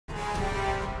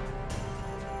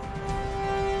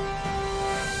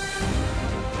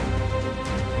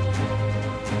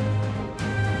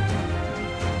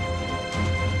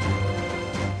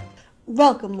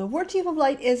Welcome, the War Chief of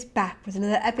Light is back with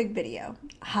another epic video.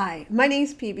 Hi, my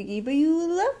name's ffxiv, but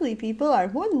you lovely people are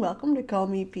more than welcome to call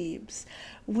me Peebs.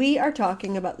 We are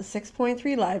talking about the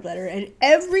 6.3 live letter and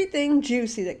everything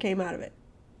juicy that came out of it.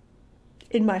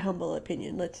 In my humble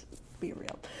opinion, let's be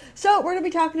real. So we're going to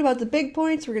be talking about the big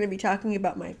points, we're going to be talking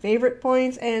about my favorite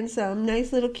points, and some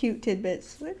nice little cute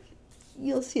tidbits, which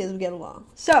you'll see as we get along.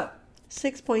 So,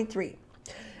 6.3.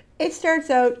 It starts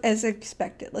out as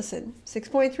expected. Listen,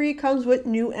 6.3 comes with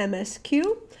new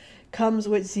MSQ, comes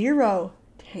with 0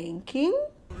 tanking,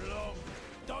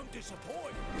 Don't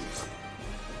disappoint.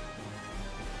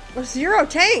 or 0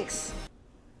 tanks.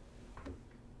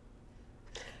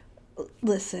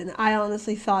 Listen, I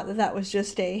honestly thought that that was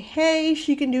just a, hey,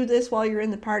 she can do this while you're in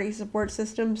the party support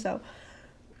system, so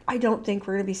I don't think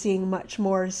we're going to be seeing much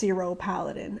more 0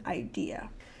 paladin idea.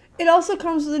 It also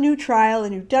comes with a new trial, a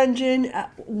new dungeon.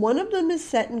 One of them is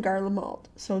set in Garlemald,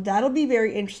 so that'll be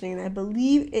very interesting, and I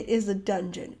believe it is a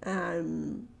dungeon.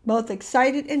 I'm both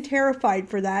excited and terrified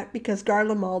for that because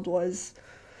Garlemald was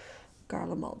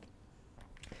Garlemald.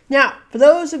 Now, for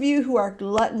those of you who are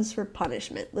gluttons for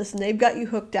punishment, listen, they've got you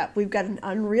hooked up. We've got an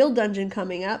Unreal dungeon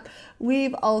coming up.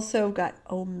 We've also got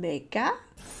Omega.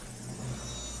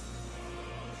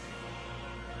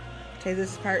 Okay,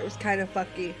 this part was kind of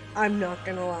fucky. I'm not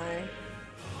gonna lie.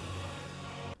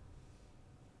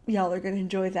 Y'all are gonna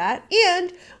enjoy that.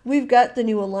 And we've got the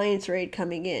new Alliance raid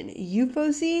coming in.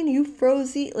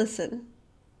 Euphrosie. Listen,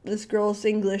 this girl's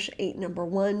English ain't number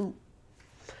one.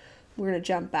 We're gonna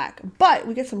jump back. But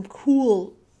we get some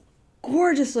cool,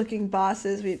 gorgeous looking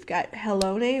bosses. We've got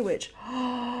Helone, which,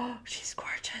 oh, she's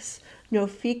gorgeous.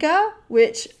 Nofika,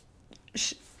 which,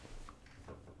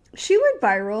 she went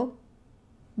viral.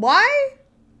 Why?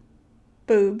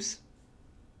 Boobs.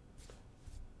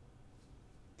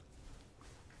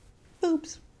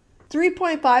 Boobs.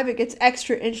 3.5, it gets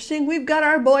extra interesting. We've got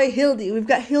our boy Hildy. We've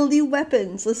got Hildy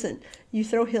weapons. Listen, you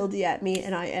throw Hildy at me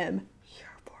and I am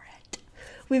here for it.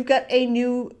 We've got a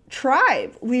new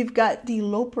tribe. We've got the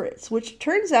Loporits, which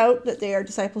turns out that they are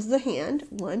disciples of the hand,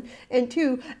 1. And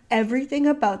 2, everything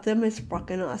about them is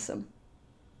fucking awesome.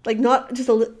 Like, not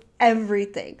just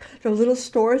everything. The little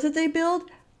stores that they build,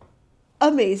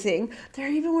 amazing.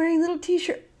 They're even wearing little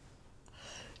t-shirts.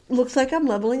 Looks like I'm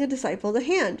leveling a disciple of the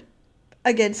hand.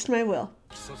 Against my will.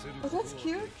 Oh, that's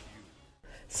cute.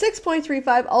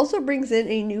 6.35 also brings in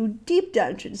a new deep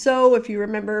dungeon. So if you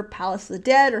remember Palace of the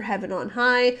Dead or Heaven on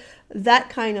High, that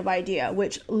kind of idea,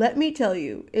 which, let me tell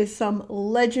you, is some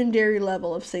legendary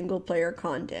level of single player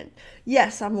content.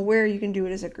 Yes, I'm aware you can do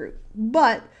it as a group,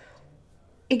 but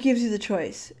it gives you the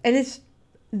choice. And it's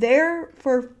there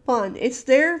for fun. It's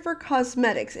there for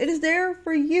cosmetics. It is there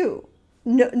for you.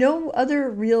 No other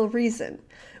real reason,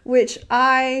 which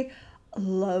I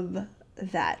love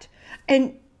that.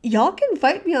 And y'all can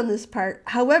fight me on this part.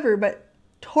 However, but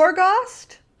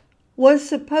Torghast was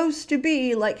supposed to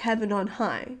be like Heaven on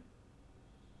High.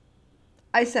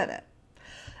 I said it.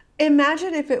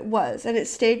 Imagine if it was, and it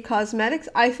stayed cosmetics.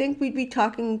 I think we'd be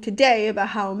talking today about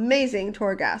how amazing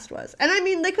Torghast was. And I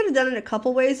mean, they could have done it a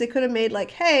couple ways. They could have made like,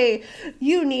 hey,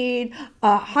 you need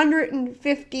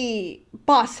 150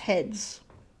 boss heads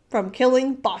from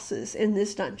killing bosses in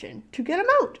this dungeon to get a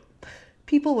mount.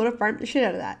 People would have farmed the shit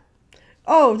out of that.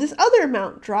 Oh, this other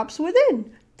mount drops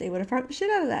within. They would have farmed the shit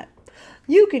out of that.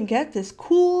 You can get this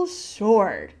cool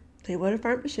sword. They would have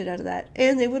farmed the shit out of that,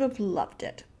 and they would have loved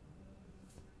it.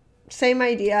 Same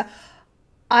idea.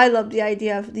 I love the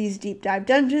idea of these deep dive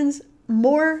dungeons.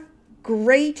 More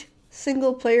great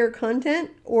single player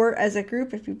content, or as a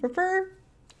group if you prefer.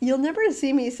 You'll never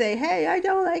see me say, hey, I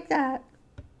don't like that.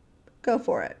 Go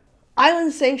for it.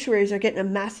 Island sanctuaries are getting a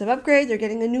massive upgrade. They're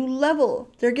getting a new level.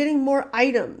 They're getting more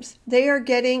items. They are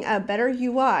getting a better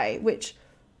UI, which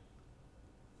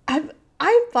I've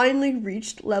finally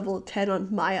reached level 10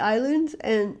 on my island,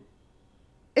 and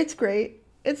it's great.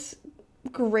 It's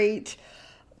great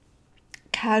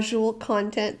casual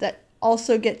content that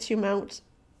also gets you mounts.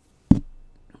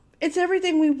 It's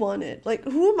everything we wanted. Like,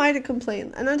 who am I to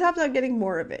complain? And on top of that, getting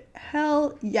more of it.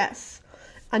 Hell yes.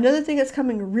 Another thing that's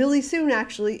coming really soon,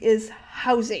 actually, is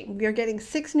housing. We are getting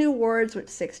 6 new wards with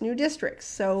 6 new districts.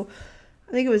 So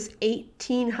I think it was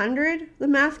 1,800 the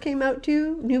math came out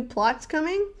to. New plots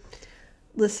coming.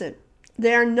 Listen,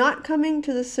 they are not coming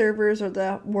to the servers or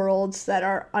the worlds that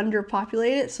are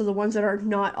underpopulated, so the ones that are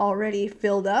not already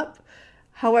filled up.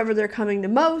 However, they're coming to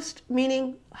most,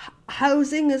 meaning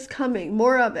housing is coming,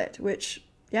 more of it, which,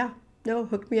 yeah, no,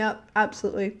 hook me up,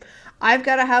 absolutely. I've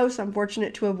got a house. I'm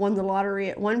fortunate to have won the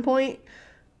lottery at one point.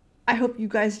 I hope you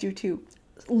guys do too.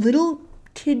 Little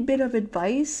tidbit of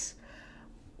advice.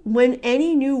 When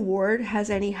any new ward has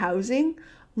any housing,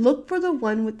 look for the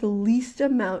one with the least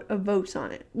amount of votes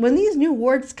on it. When these new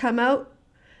wards come out,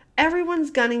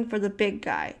 everyone's gunning for the big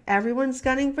guy. Everyone's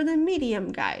gunning for the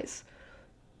medium guys.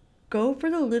 Go for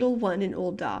the little one in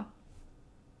Old Daw.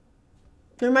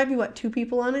 There might be, 2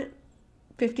 people on it?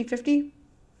 50-50?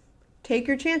 Take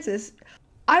your chances.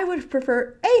 I would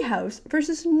prefer a house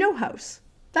versus no house.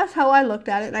 That's how I looked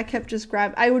at it, and I kept just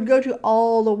I would go to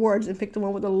all the wards and pick the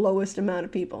one with the lowest amount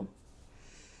of people.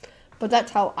 But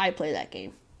that's how I play that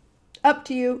game. Up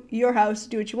to you, your house,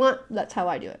 do what you want. That's how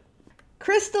I do it.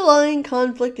 Crystalline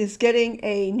Conflict is getting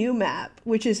a new map,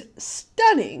 which is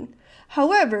stunning.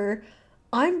 However,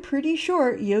 I'm pretty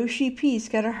sure Yoshi P's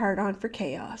got a hard-on for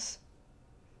Chaos.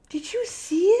 Did you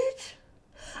see it?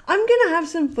 I'm gonna have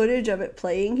some footage of it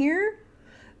playing here.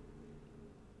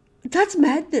 That's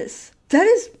madness. That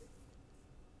is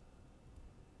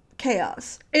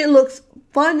chaos. It looks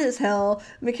fun as hell.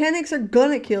 Mechanics are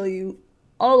gonna kill you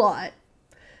a lot.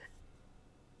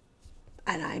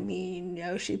 And I mean,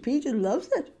 Yoshi P just loves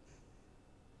it.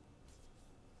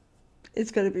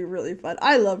 It's gonna be really fun.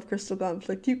 I love Crystal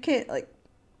Conflict. You can't,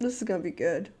 this is gonna be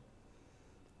good.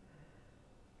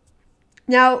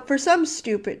 Now, for some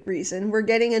stupid reason, we're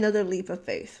getting another Leap of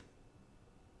Faith.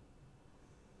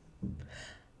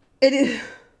 It is...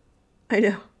 I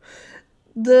know.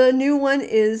 The new one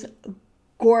is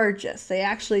gorgeous. They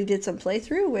actually did some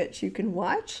playthrough, which you can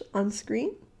watch on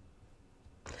screen.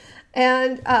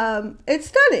 And it's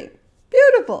stunning.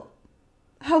 Beautiful.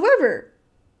 However,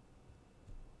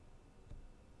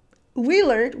 we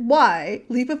learned why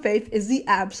Leap of Faith is the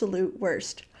absolute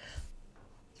worst.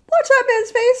 Watch that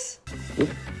man's face.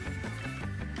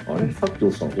 あれさっき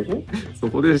押したのここそ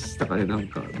こでしたかね、な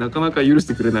かなか許し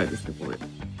てくれないですね、これ。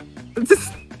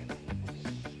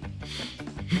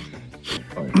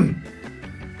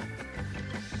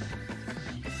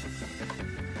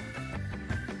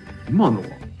今のは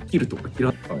切るとか切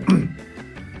らない。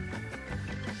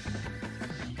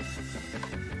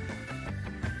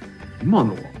今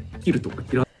のは切るとか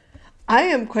切らない。I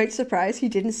am quite surprised he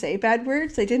didn't say bad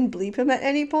words. They didn't bleep him at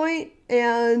any point,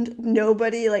 and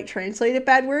nobody translated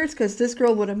bad words because this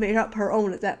girl would have made up her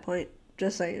own at that point.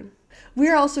 Just saying.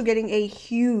 We're also getting a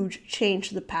huge change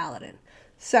to the Paladin.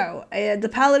 So, the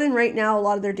Paladin right now, a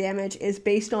lot of their damage is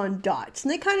based on dots,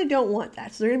 and they kind of don't want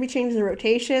that. So they're going to be changing the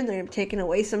rotation, they're going to be taking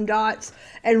away some dots,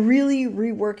 and really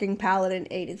reworking Paladin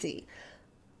A to Z.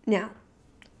 Now,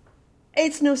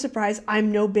 it's no surprise,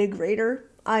 I'm no big raider.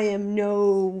 I am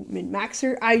no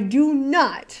min-maxer. I do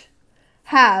not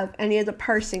have any of the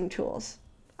parsing tools.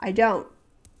 I don't.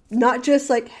 Not just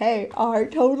hey, I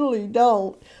totally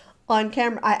don't. On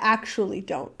camera, I actually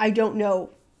don't. I don't know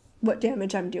what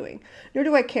damage I'm doing, nor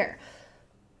do I care.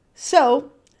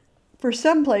 So, for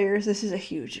some players, this is a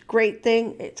huge, great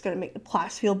thing. It's going to make the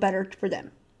class feel better for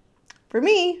them. For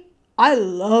me, I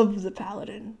love the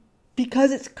Paladin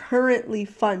because it's currently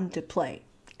fun to play.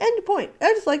 End point.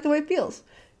 I just like the way it feels.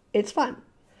 It's fun.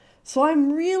 So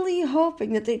I'm really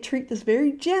hoping that they treat this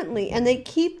very gently and they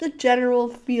keep the general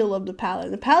feel of the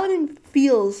Paladin. The Paladin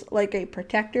feels like a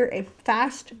protector, a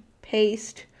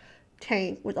fast-paced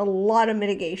tank with a lot of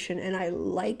mitigation, and I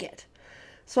like it.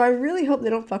 So I really hope they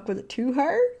don't fuck with it too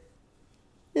hard,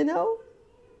 you know?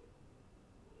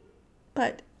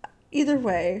 But either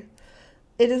way,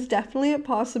 it is definitely a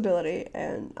possibility,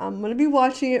 and I'm going to be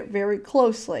watching it very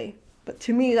closely. But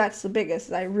to me, that's the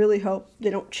biggest. I really hope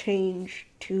they don't change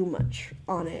too much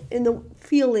on it in the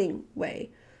feeling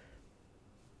way.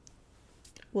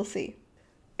 We'll see.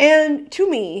 And to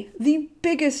me, the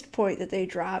biggest point that they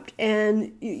dropped,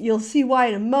 and you'll see why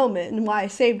in a moment and why I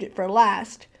saved it for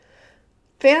last,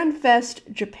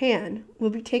 FanFest Japan will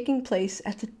be taking place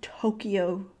at the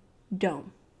Tokyo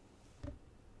Dome.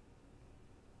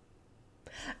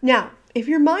 Now, if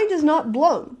your mind is not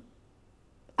blown,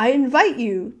 I invite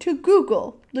you to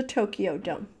Google the Tokyo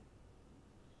Dome.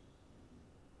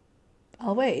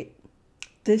 I'll wait.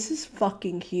 This is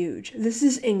fucking huge. This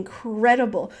is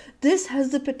incredible. This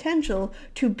has the potential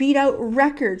to beat out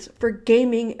records for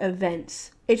gaming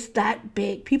events. It's that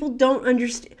big. People don't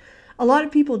understand. A lot of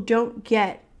people don't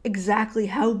get exactly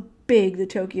how big the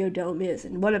Tokyo Dome is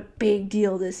and what a big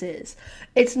deal this is.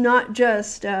 It's not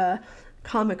just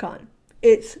Comic-Con.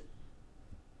 It's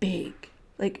big.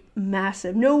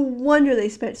 Massive. No wonder they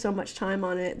spent so much time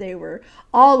on it. They were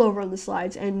all over on the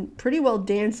slides and pretty well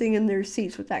dancing in their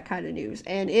seats with that kind of news.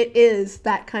 And it is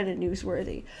that kind of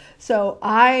newsworthy. So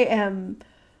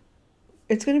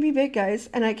it's going to be big,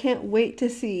 guys. And I can't wait to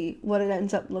see what it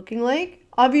ends up looking like.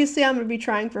 Obviously, I'm going to be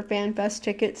trying for FanFest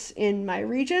tickets in my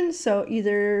region. So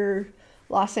either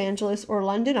Los Angeles or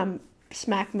London. I'm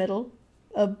smack middle.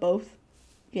 of both.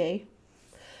 Yay.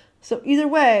 So either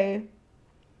way,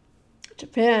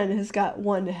 Japan has got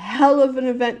one hell of an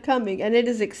event coming, and it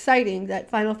is exciting that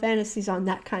Final Fantasy's on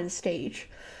that kind of stage.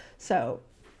 So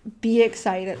be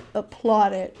excited,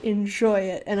 applaud it, enjoy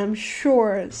it, and I'm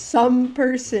sure some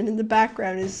person in the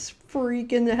background is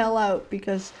freaking the hell out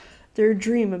because their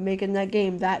dream of making that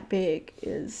game that big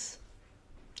is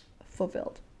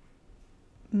fulfilled.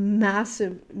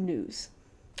 Massive news.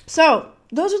 So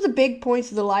those are the big points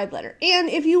of the live letter. And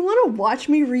if you want to watch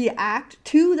me react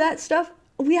to that stuff,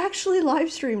 we actually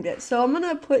live streamed it. So I'm going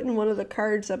to put in one of the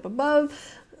cards up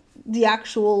above the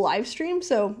actual live stream.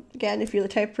 So again, if you're the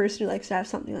type of person who likes to have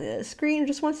something on the screen,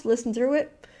 just wants to listen through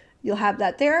it, you'll have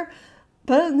that there.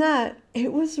 But other than that,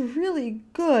 it was really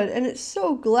good, and it's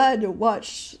so glad to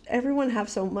watch everyone have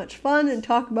so much fun and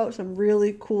talk about some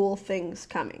really cool things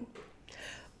coming.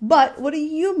 But what are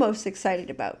you most excited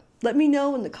about? Let me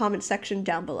know in the comment section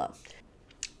down below.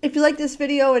 If you like this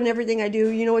video and everything I do,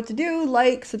 you know what to do.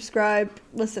 Like, subscribe.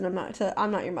 Listen, I'm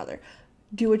not your mother.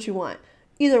 Do what you want.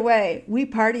 Either way, we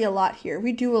party a lot here.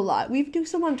 We do a lot. We do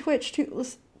some on Twitch too.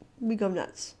 Listen, we go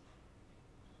nuts.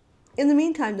 In the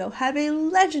meantime, though, have a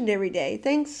legendary day.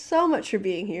 Thanks so much for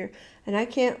being here, and I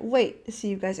can't wait to see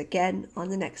you guys again on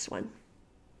the next one.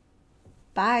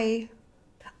 Bye.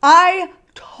 I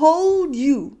told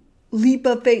you Leap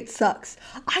of Fate sucks.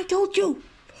 I told you.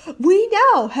 We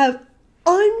now have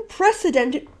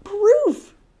unprecedented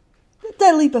proof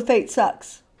that Leap of Fate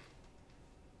sucks.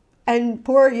 And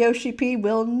poor Yoshi P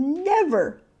will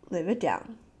never live it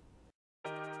down.